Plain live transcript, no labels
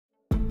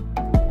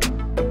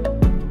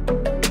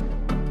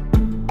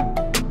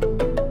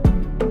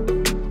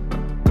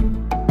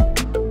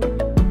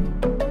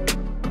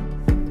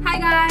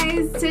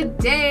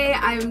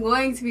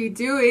going to be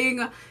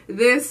doing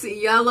this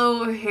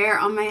yellow hair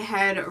on my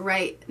head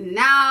right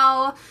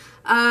now.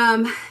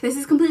 This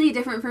is completely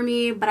different for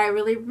me, but I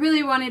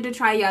really wanted to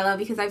try yellow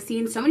because I've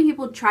seen so many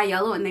people try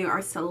yellow and they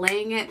are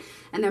slaying it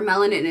and their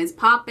melanin is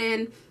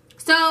popping.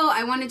 So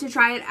I wanted to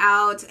try it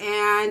out,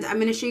 and I'm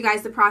going to show you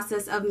guys the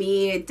process of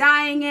me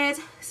dyeing it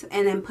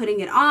and then putting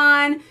it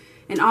on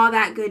and all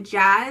that good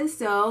jazz.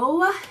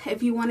 So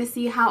if you want to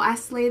see how I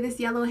slay this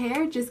yellow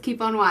hair, just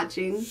keep on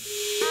watching.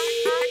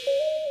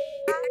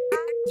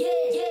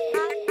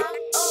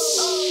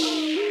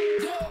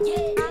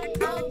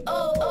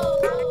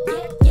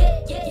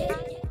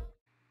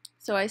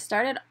 So I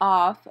started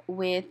off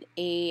with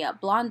a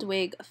blonde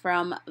wig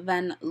from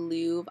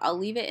Vanlov. I'll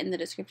leave it in the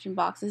description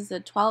box. This is a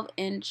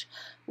 12-inch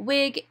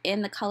wig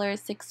in the color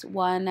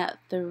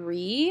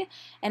 613.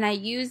 And I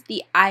used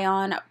the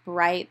Ion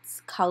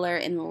Brights color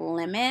in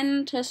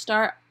lemon to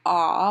start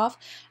off.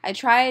 I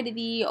tried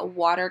the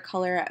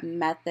watercolor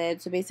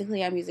method. So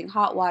basically I'm using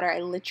hot water. I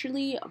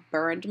literally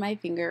burned my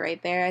finger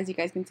right there. As you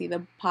guys can see,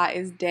 the pot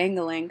is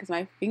dangling because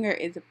my finger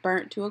is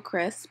burnt to a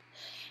crisp.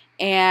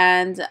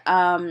 And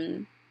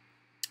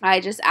I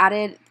just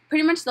added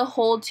pretty much the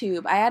whole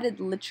tube. I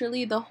added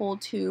literally the whole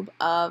tube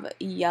of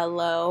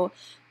yellow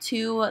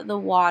to the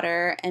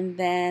water, and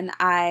then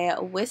I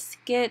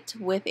whisk it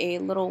with a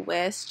little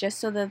whisk just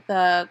so that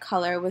the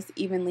color was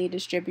evenly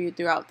distributed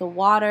throughout the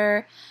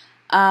water.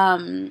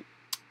 I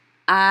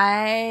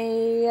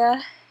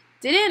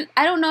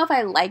don't know if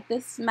I like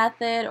this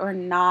method or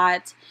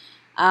not.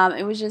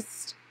 It was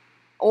just,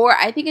 or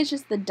I think it's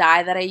just the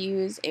dye that I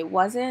use. It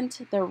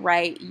wasn't the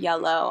right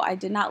yellow. I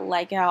did not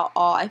like it at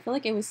all. I feel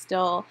like it was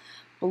still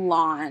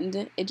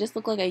blonde. It just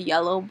looked like a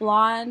yellow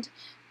blonde.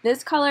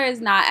 This color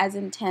is not as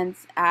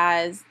intense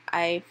as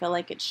I feel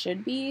like it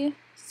should be.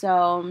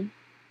 So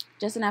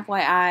just an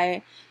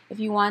FYI, if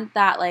you want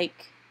that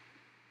like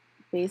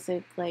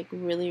basic like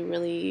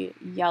really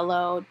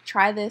yellow,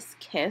 try this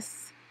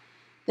Kiss.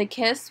 The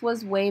Kiss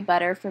was way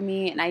better for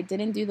me, and I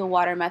didn't do the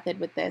water method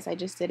with this. I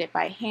just did it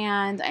by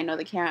hand. I know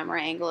the camera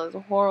angle is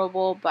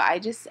horrible, but I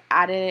just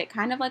added it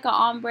kind of like an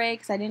ombre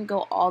because I didn't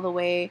go all the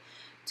way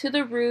to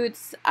the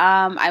roots.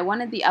 I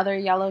wanted the other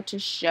yellow to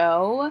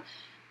show,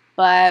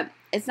 but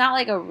it's not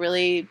like a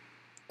really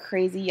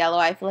crazy yellow.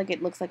 I feel like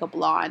it looks like a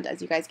blonde.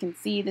 As you guys can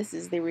see, this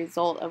is the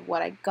result of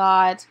what I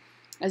got.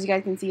 As you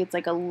guys can see, it's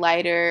like a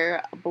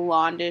lighter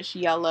blondish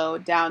yellow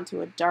down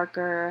to a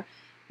darker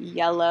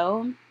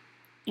yellow.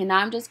 And now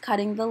I'm just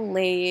cutting the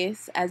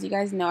lace. As you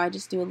guys know, I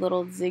just do a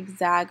little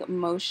zigzag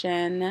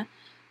motion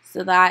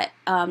so that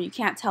you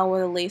can't tell where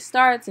the lace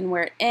starts and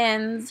where it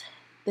ends.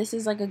 This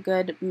is like a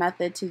good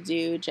method to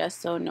do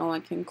just so no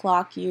one can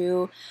clock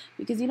you,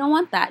 because you don't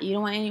want that. You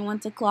don't want anyone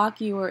to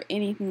clock you or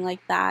anything like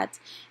that.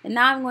 And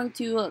now I'm going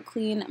to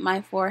clean my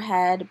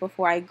forehead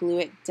before I glue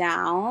it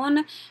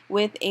down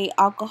with a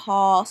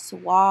alcohol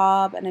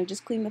swab, and I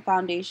just clean the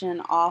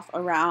foundation off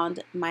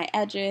around my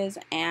edges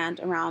and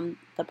around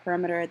the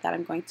perimeter that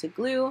I'm going to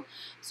glue.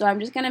 So I'm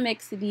just going to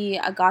mix the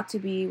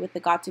Got2b with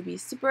the Got2b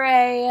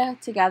spray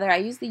together. I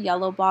use the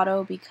yellow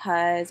bottle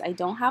because I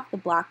don't have the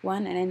black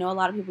one, and I know a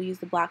lot of people use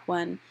the black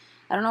one.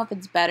 I don't know if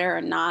it's better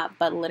or not,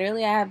 but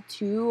literally I have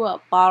 2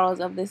 bottles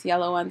of this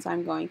yellow one, so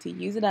I'm going to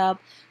use it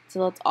up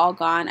till it's all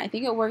gone. I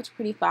think it worked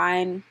pretty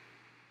fine.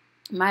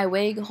 My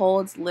wig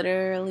holds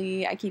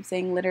literally, I keep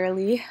saying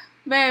literally,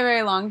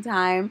 very long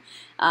time.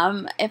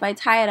 If I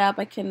tie it up,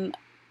 I can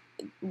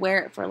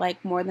wear it for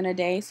like more than a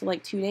day, so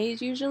like 2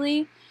 days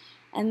usually.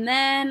 And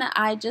then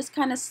I just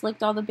kind of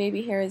slicked all the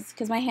baby hairs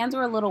because my hands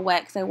were a little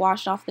wet because I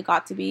washed off the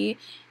Got2b,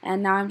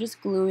 and now I'm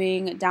just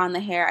gluing down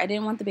the hair. I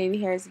didn't want the baby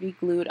hairs to be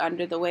glued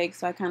under the wig,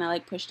 so I kind of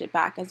like pushed it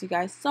back as you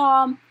guys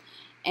saw.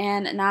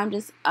 And now I'm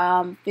just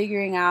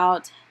figuring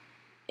out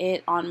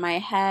it on my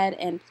head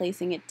and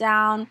placing it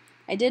down.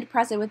 I did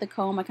press it with a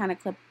comb.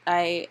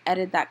 I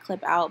edited that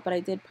clip out, but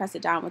I did press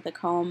it down with a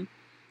comb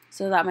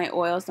so that my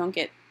oils don't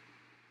get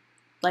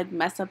like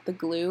mess up the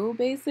glue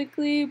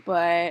basically,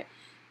 but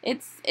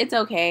it's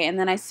okay. And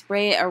then I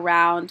spray it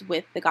around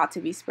with the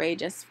Got2b spray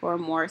just for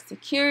more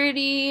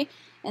security,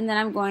 and then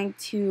I'm going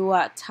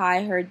to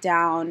tie her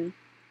down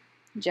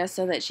just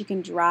so that she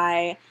can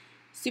dry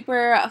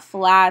super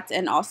flat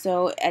and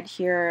also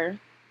adhere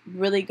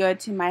really good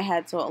to my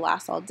head so it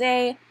lasts all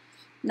day.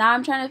 Now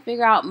I'm trying to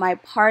figure out my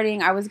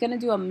parting. I was gonna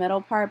do a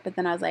middle part, but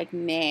then I was like,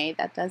 nay,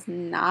 that does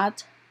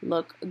not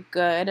look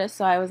good.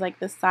 So I was like,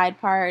 the side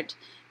part,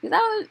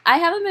 because I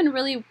haven't been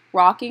really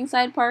rocking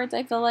side parts.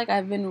 I feel like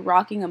I've been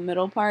rocking a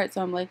middle part,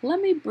 so I'm like, let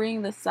me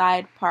bring the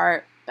side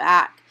part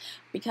back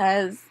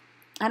because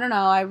I don't know,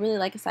 I really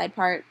like a side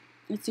part.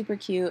 It's super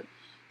cute.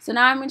 So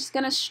now I'm just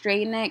going to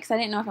straighten it because I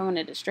didn't know if I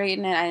wanted to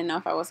straighten it. I didn't know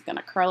if I was going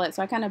to curl it,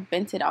 so I kind of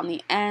bent it on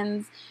the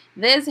ends.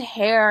 This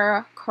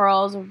hair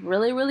curls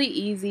really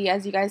easy,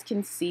 as you guys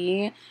can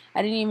see.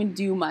 I didn't even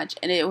do much,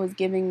 and it was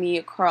giving me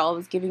a curl. It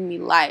was giving me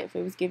life.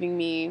 It was giving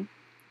me,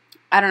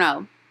 I don't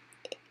know.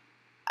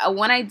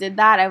 When I did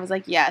that, I was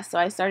like, yes. So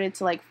I started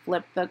to like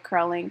flip the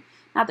curling,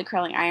 not the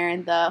curling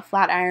iron, the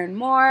flat iron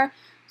more.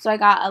 So I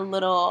got a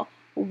little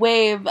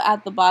wave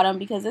at the bottom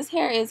because this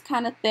hair is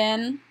kind of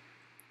thin,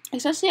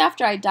 especially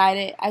after I dyed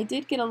it. I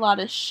did get a lot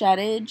of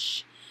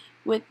sheddage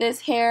with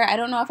this hair. I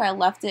don't know if I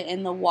left it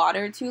in the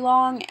water too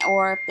long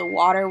or if the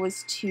water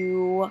was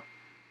too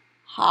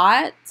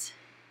hot,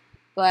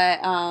 but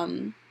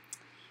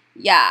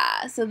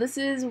yeah, so this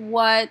is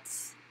what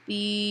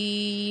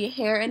the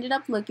hair ended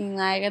up looking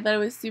like. I thought it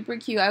was super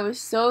cute. I was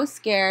so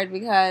scared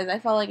because I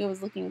felt like it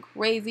was looking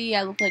crazy.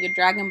 I looked like a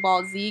Dragon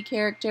Ball Z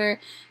character.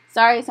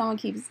 Sorry, someone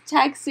keeps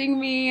texting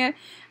me.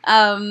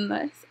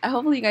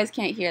 Hopefully you guys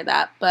can't hear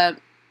that, but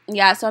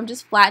yeah, so I'm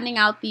just flattening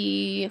out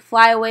the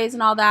flyaways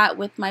and all that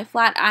with my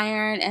flat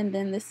iron, and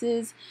then this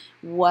is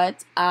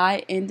what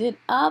I ended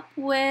up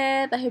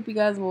with. I hope you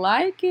guys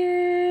like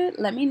it.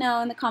 Let me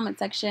know in the comment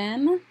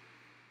section.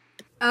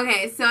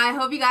 Okay, so I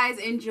hope you guys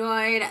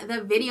enjoyed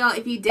the video.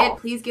 If you did,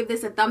 please give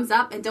this a thumbs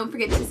up, and don't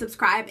forget to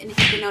subscribe and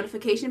hit the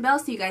notification bell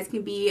so you guys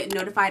can be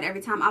notified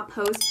every time I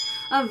post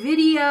a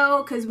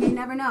video, because we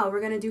never know,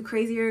 we're gonna do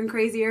crazier and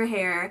crazier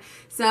hair.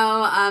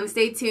 So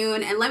stay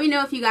tuned, and let me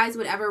know if you guys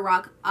would ever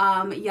rock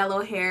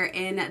yellow hair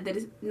in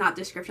the not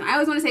description, I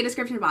always want to say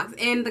description box,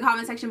 in the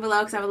comment section below,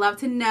 because I would love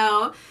to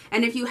know.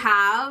 And if you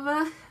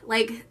have,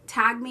 like,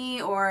 tag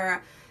me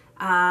or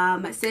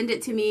send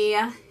it to me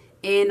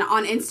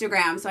on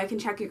Instagram so I can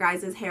check your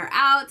guys' hair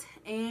out.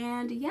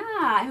 And yeah,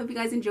 I hope you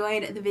guys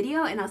enjoyed the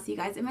video, and I'll see you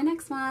guys in my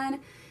next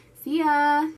one. See ya!